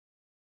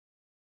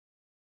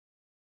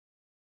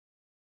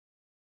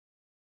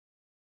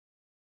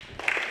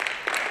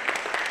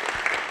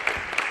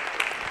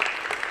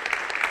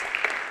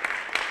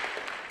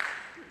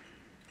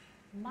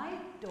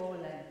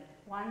Dolan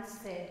once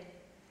said,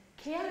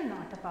 "Care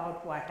not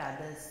about what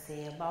others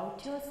say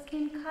about your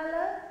skin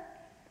color.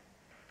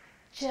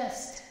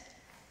 Just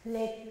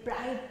let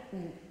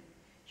brighten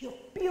your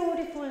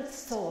beautiful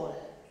soul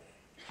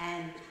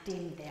and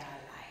dim their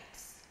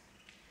lights."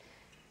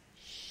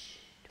 Shh,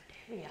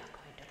 today we are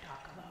going to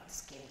talk about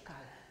skin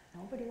color.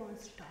 Nobody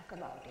wants to talk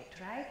about it,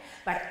 right?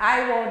 But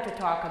I want to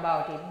talk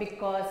about it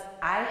because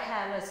I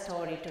have a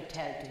story to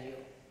tell to you.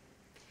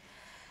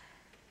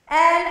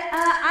 And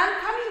I'm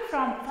coming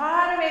from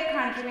faraway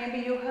country, maybe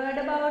you heard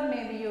about,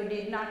 maybe you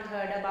did not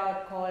heard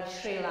about, called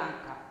Sri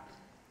Lanka.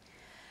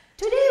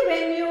 Today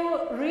when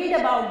you read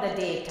about the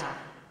data,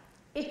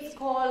 it's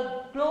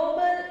called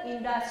Global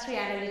Industry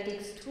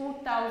Analytics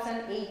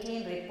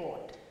 2018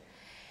 report.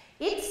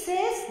 It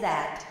says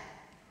that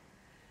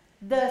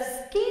the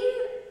skin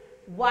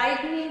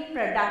whitening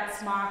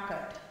products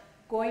market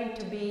going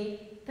to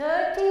be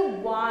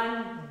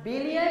 $31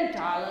 billion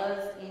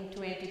in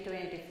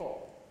 2024.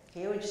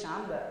 Huge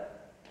number.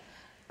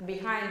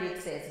 Behind it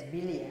says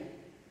billion.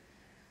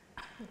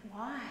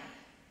 Why?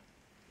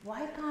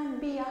 Why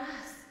can't be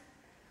us?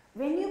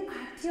 When you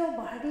cut your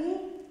body,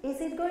 is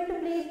it going to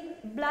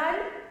bleed blood?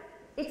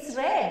 It's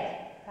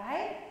red,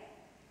 right?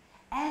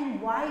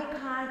 And why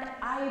can't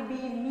I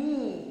be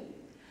me?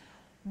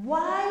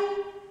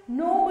 Why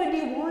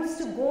nobody wants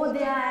to go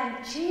there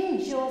and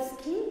change your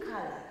skin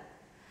color?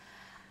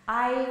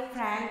 I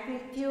frank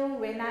with you,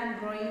 when I'm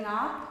growing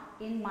up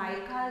in my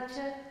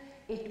culture,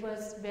 it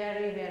was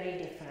very, very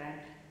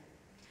different.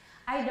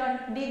 I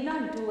did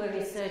not do a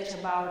research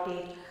about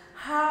it,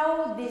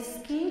 how this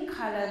skin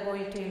color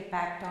going to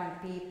impact on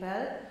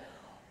people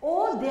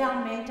or their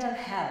mental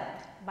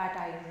health. But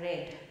I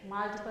read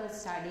multiple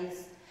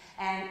studies,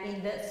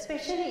 and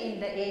especially in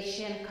the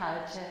Asian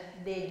culture,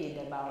 they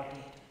did about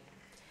it.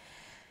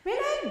 When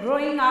I'm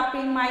growing up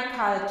in my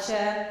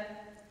culture,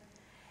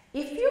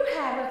 if you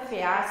have a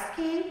fair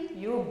skin,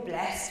 you're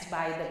blessed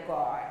by the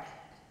God.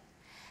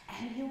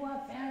 And you are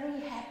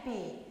very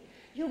happy.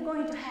 You're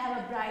going to have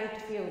a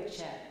bright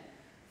future.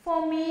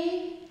 For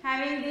me,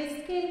 having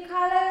this skin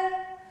color,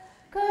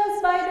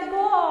 cursed by the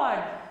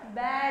God,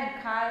 bad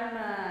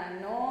karma,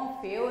 no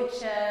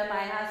future.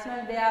 My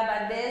husband there,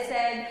 but they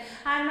said,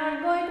 I'm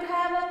not going to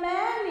have a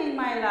man in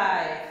my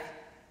life.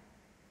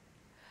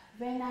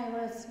 When I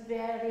was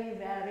very,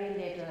 very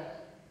little,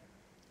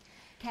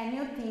 can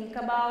you think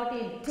about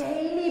it?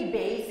 Daily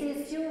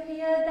basis you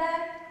hear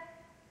that?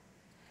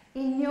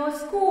 In your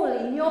school,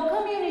 in your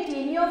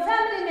community, in your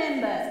family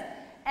members,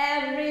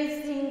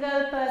 every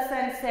single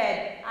person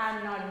said,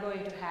 I'm not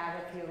going to have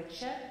a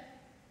future.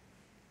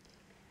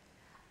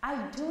 I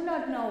do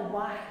not know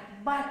why,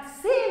 but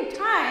same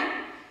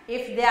time,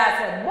 if there's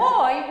a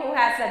boy who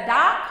has a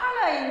dark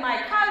color in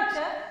my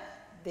culture,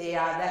 they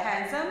are the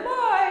handsome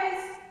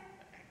boys.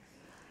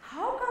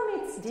 How come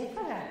it's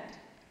different?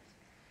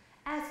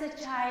 As a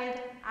child,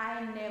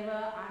 I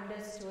never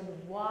understood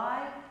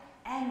why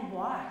and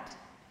what.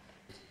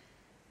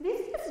 This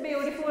is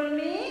beautiful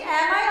me.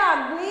 Am I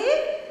ugly?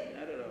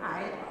 I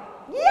don't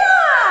know.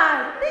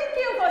 Yeah, thank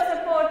you for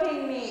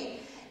supporting me.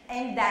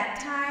 In that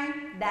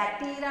time,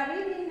 that era,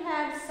 we didn't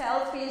have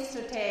selfies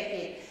to take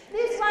it.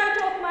 This one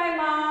took my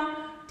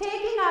mom,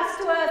 taking us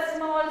to a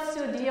small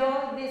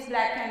studio, this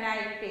black and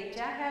white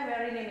picture. I have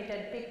very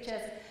limited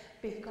pictures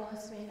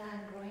because when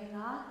I'm growing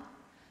up,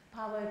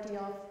 poverty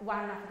of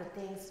one of the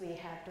things we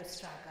have to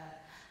struggle.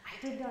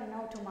 I did not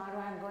know tomorrow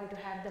I'm going to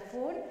have the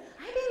food.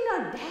 I did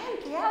not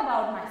damn care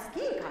about my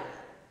skin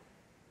color.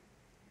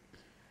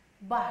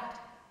 But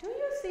do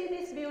you see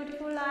these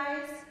beautiful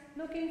eyes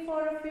looking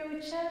for a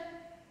future?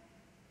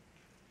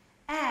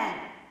 And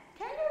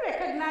can you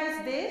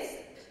recognize this?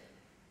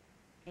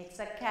 It's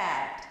a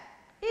cat.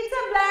 It's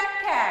a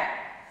black cat.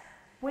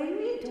 When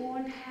we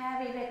don't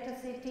have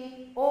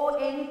electricity or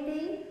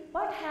anything,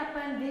 what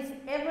happens? These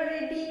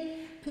everyday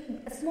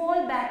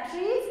small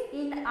batteries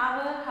in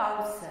our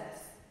houses.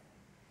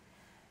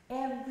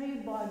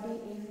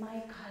 Everybody in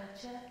my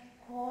culture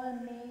call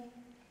me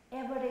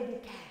everyday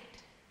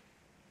cat.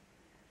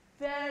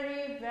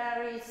 Very,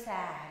 very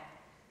sad.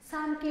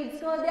 Some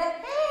kids go there,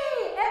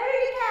 hey,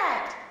 everyday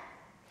cat.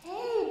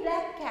 Hey,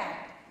 black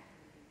cat.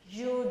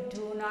 You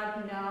do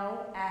not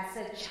know as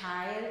a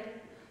child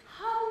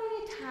how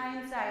many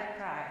times I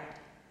cried.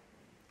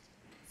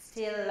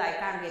 Still,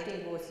 like I'm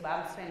getting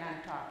goosebumps when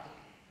I'm talking.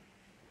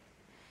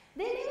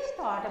 They never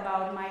thought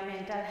about my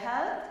mental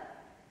health.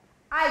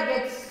 I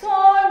get so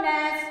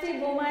nasty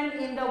woman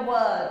in the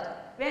world.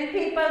 When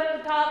people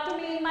talk to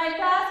me in my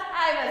class,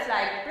 I was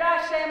like,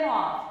 brush them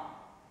off.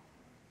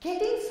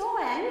 Getting so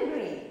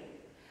angry.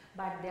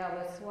 But there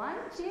was one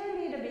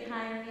cheerleader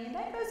behind me,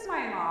 that was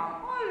my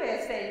mom.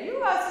 Always said, you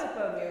are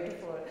super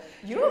beautiful.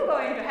 You're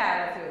going to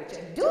have a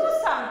future. Do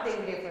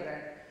something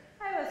different.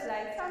 I was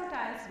like,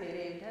 sometimes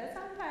believed her,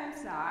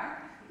 sometimes not.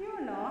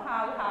 You know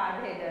how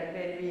hard-headed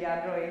when we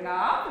are growing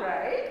up,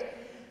 right?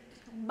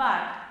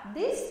 But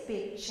this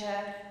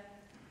picture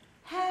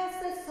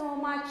has so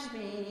much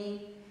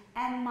meaning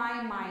and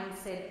my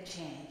mindset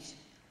changed.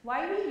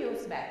 Why we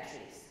use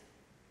batteries?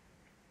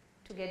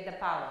 To get the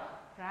power,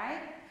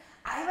 right?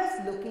 I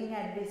was looking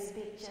at this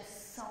picture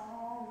so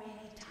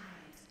many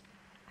times.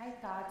 I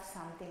thought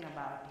something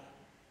about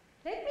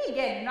it. Let me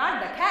get,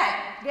 not the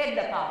cat, get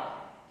the power.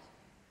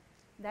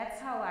 That's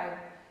how I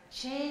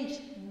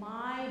changed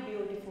my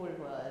beautiful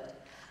world.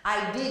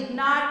 I did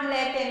not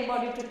let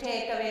anybody to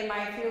take away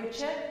my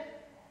future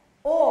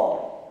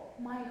or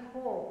my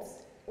hopes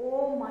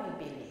or my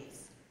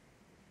beliefs.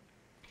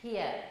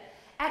 Here,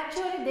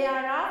 actually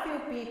there are few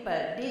people,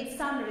 did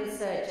some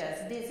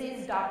researchers. This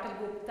is Dr.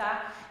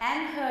 Gupta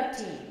and her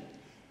team.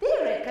 They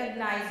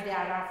recognize there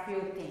are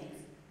few things.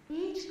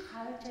 Each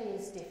culture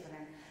is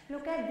different.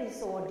 Look at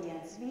this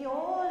audience. We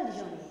all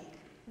unique.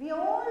 We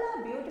all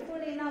are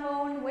beautiful in our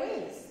own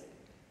ways.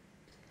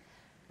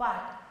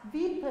 But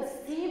we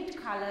perceived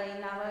color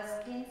in our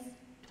skins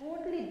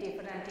totally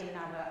different in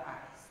our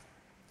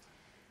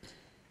eyes.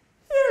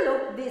 Here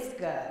look this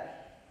girl.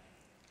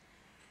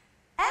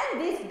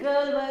 And this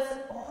girl was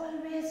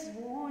always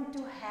want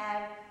to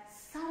have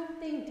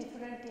something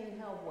different in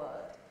her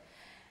world.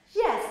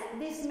 Yes,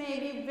 this may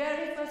be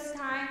very first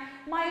time.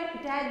 My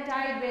dad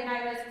died when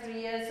I was 3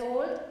 years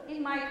old.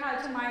 In my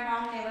culture, my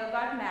mom never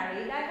got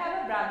married. I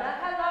have a brother,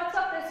 have lots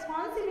of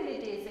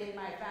responsibilities in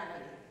my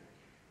family.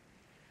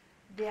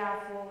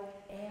 Therefore,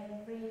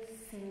 every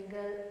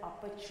single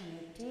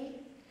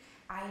opportunity,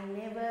 I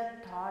never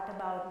thought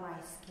about my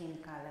skin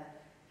color.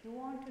 You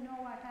want to know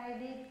what I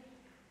did?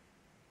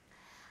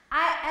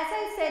 As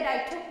I said,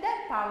 I took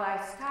that power,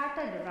 I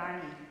started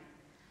running.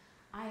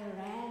 I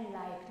ran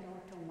like no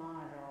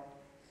tomorrow.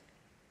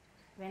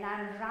 When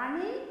I'm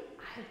running,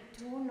 I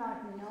do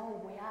not know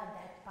where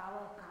that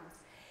power comes.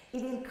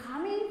 It is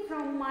coming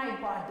from my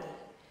body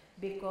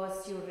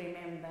because you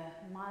remember,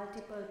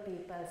 multiple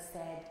people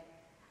said,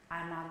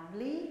 I'm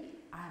ugly,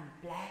 I'm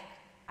black,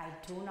 I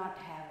do not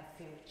have a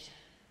future.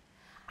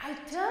 I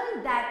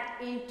turned that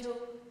into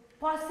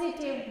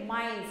positive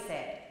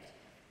mindset.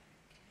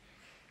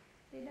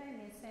 Did I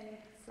miss any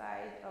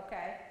slide?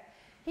 Okay.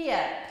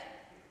 Here,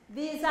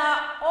 these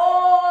are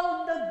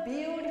all the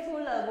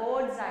beautiful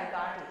awards I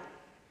got it.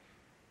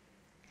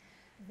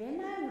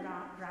 When I'm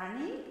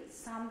running,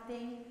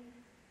 something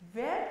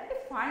very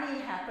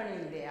funny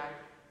happening there.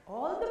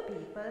 All the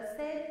people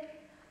said,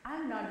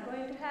 I'm not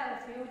going to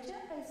have a future.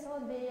 I saw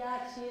they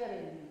are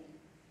cheering me.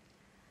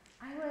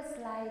 I was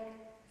like,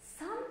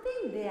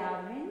 something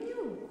there, when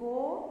you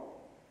go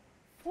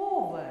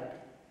forward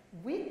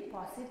with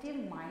positive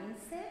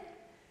mindset,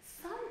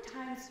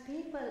 sometimes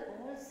people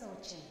also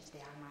change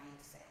their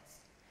mindsets.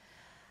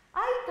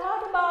 I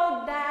thought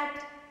about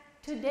that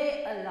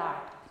today a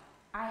lot.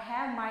 I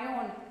have my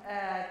own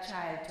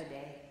child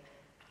today.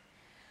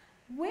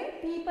 When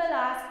people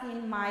ask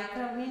in my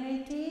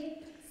community,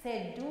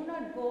 said, do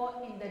not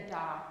go in the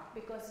dark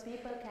because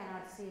people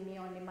cannot see me,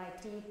 only my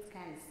teeth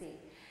can see.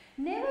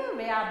 Never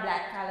wear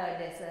black colored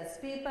dresses,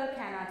 people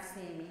cannot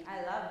see me. I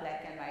love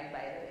black and white,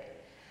 by the way.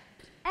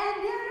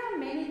 And there are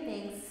many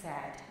things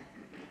said.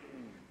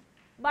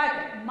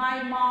 But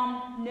my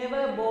mom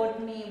never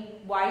bought me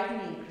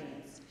whitening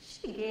creams.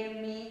 She gave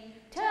me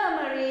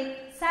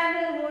turmeric,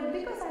 sandalwood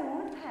because I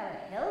want to have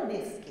a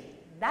healthy skin.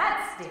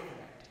 That's different.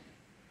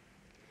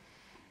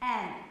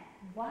 And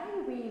why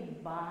we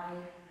buy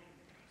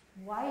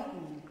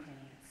whitening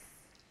creams?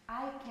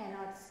 I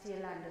cannot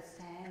still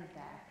understand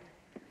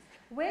that.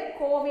 When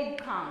COVID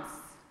comes,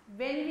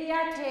 when we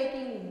are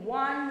taking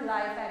one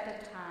life at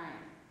a time,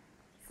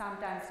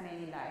 sometimes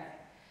many lives,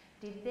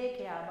 did they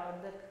care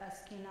about the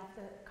skin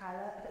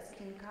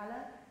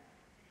color?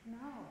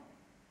 No.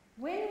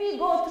 When we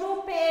go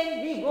through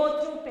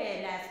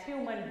pain as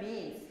human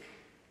beings.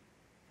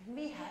 When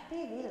we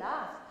happy, we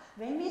laugh.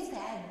 When we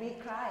sad, we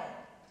cry.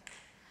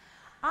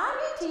 Are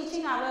we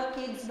teaching our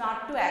kids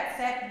not to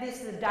accept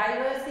this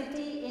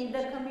diversity in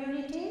the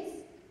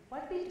communities?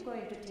 What are we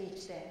going to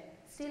teach them?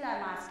 Still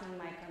I'm asking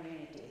my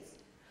communities.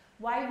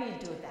 Why we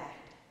do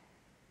that?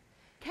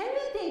 Can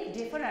we think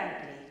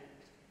differently?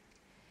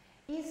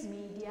 Is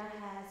media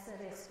has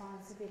a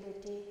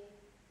responsibility?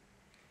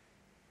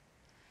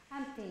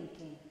 I'm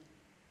thinking,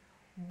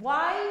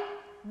 why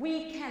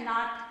we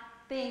cannot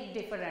think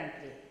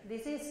differently?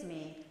 This is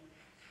me.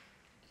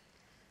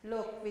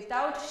 Look,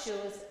 without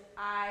shoes,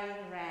 I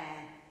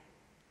ran.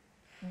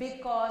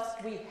 Because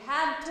we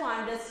have to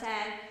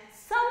understand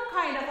some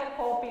kind of a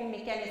coping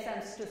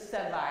mechanisms to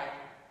survive.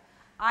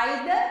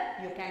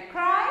 Either you can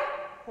cry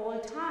whole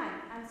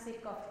time. I'm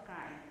sick of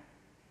crying.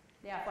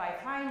 Therefore,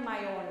 I find my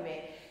own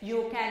way.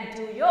 You can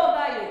do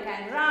yoga, you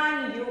can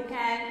run, you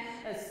can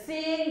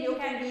sing, you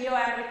can be your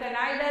American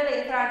Idol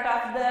in front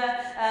of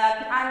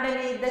the,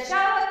 underneath the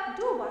shower.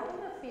 Do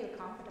whatever feel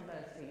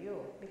comfortable for you.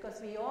 Because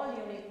we all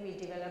unique, we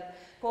develop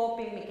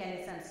coping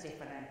mechanisms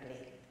differently.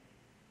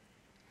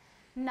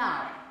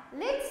 Now,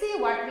 let's see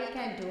what we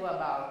can do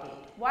about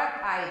it. What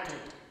I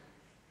did.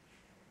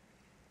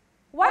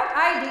 What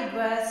I did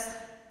was,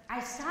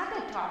 I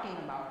started talking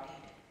about it.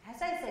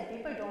 As I said,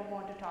 people don't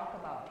want to talk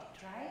about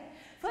it, right?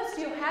 First,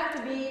 you have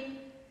to be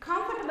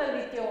comfortable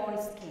with your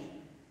own skin.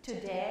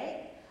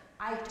 Today,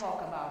 I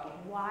talk about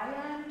it. Why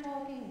I am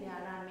talking? There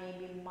are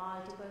maybe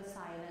multiple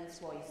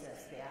silenced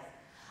voices there.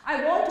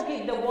 I want to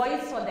give the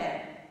voice for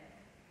them.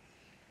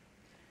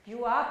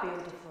 You are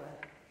beautiful,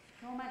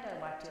 no matter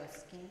what your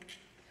skin.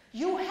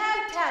 You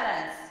have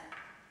talents.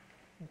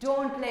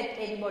 Don't let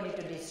anybody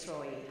to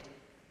destroy it.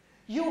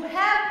 You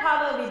have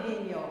power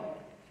within you.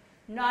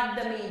 Not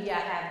the media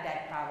have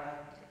that power.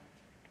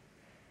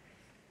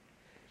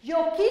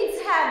 Your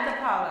kids have the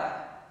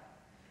power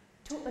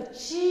to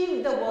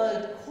achieve the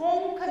world,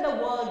 conquer the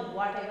world,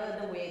 whatever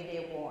the way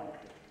they want.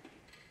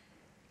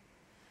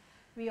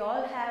 We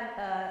all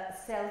have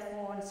cell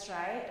phones,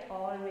 right?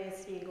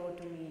 Always we go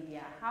to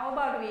media. How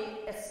about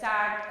we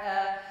start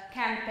a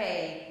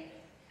campaign?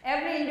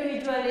 Every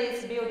individual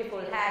is beautiful.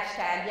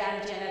 Hashtag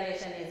young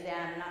generation is there.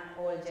 I'm not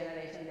old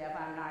generation,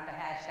 therefore I'm not a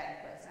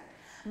hashtag person.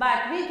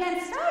 But we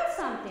can start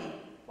something.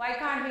 Why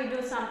can't we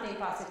do something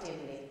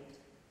positively?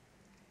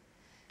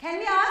 Can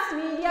we ask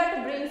media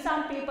to bring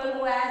some people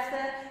who has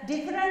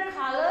different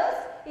colors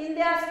in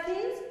their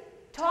skins?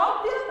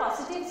 Talk their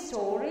positive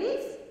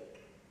stories?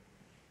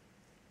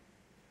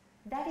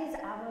 That is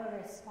our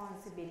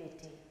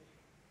responsibility.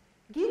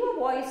 Give a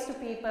voice to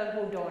people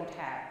who don't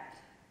have.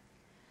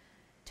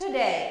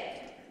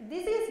 Today,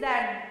 this is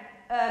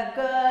that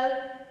girl,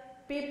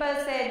 people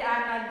said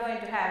I'm not going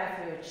to have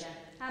a future.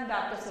 I'm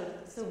Dr.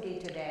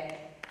 Sugi today.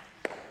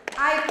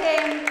 I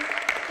came,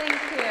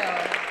 thank you.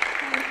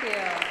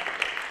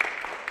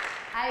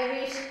 I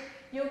wish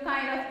you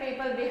kind of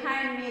people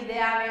behind me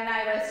there when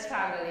I was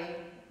struggling.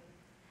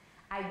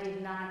 I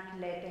did not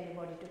let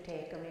anybody to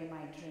take away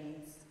my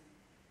dreams.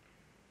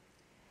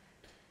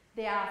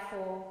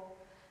 Therefore,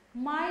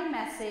 my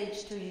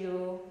message to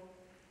you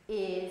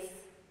is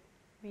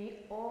we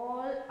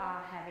all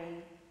are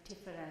having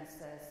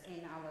differences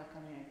in our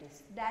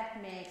communities.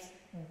 That makes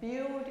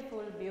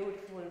beautiful,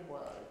 beautiful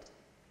world.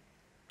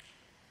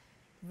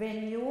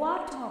 When you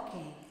are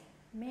talking,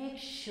 make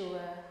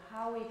sure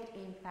how it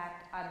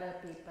impacts other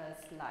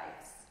people's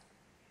lives.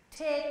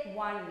 Take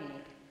 1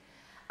 minute.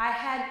 I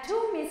had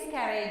 2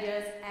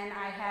 miscarriages and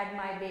I had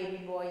my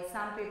baby boy.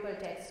 Some people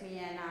text me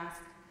and ask,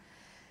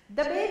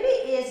 the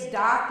baby is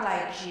dark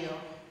like you.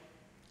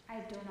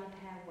 I do not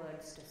have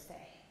words to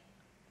say.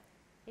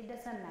 It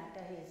doesn't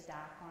matter he is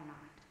dark or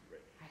not.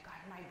 I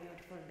got my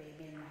beautiful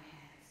baby in my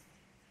hands.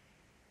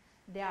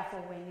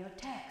 Therefore, when you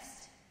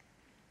text,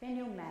 when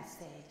you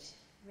message,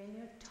 when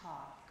you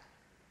talk,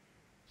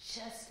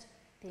 just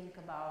think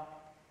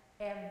about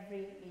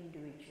every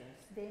individual.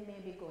 They may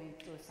be going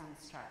through some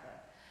struggle.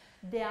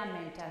 Their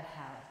mental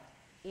health,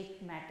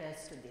 it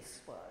matters to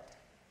this world.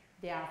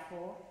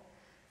 Therefore,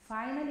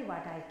 finally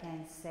what I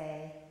can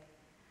say,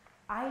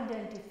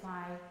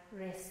 identify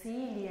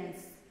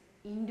resilience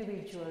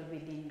individual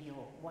within you.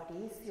 What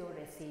is your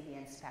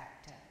resilience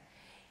factor?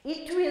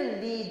 It will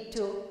lead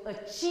to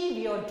achieve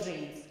your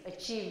dreams,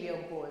 achieve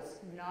your goals,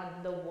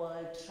 not the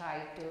world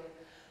try to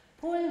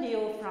pull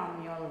you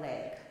from your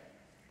leg.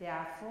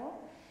 Therefore,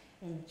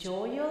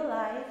 enjoy your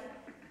life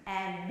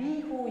and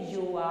be who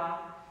you are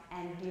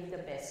and give the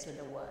best to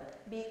the world.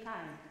 Be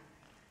kind.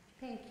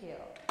 Thank you.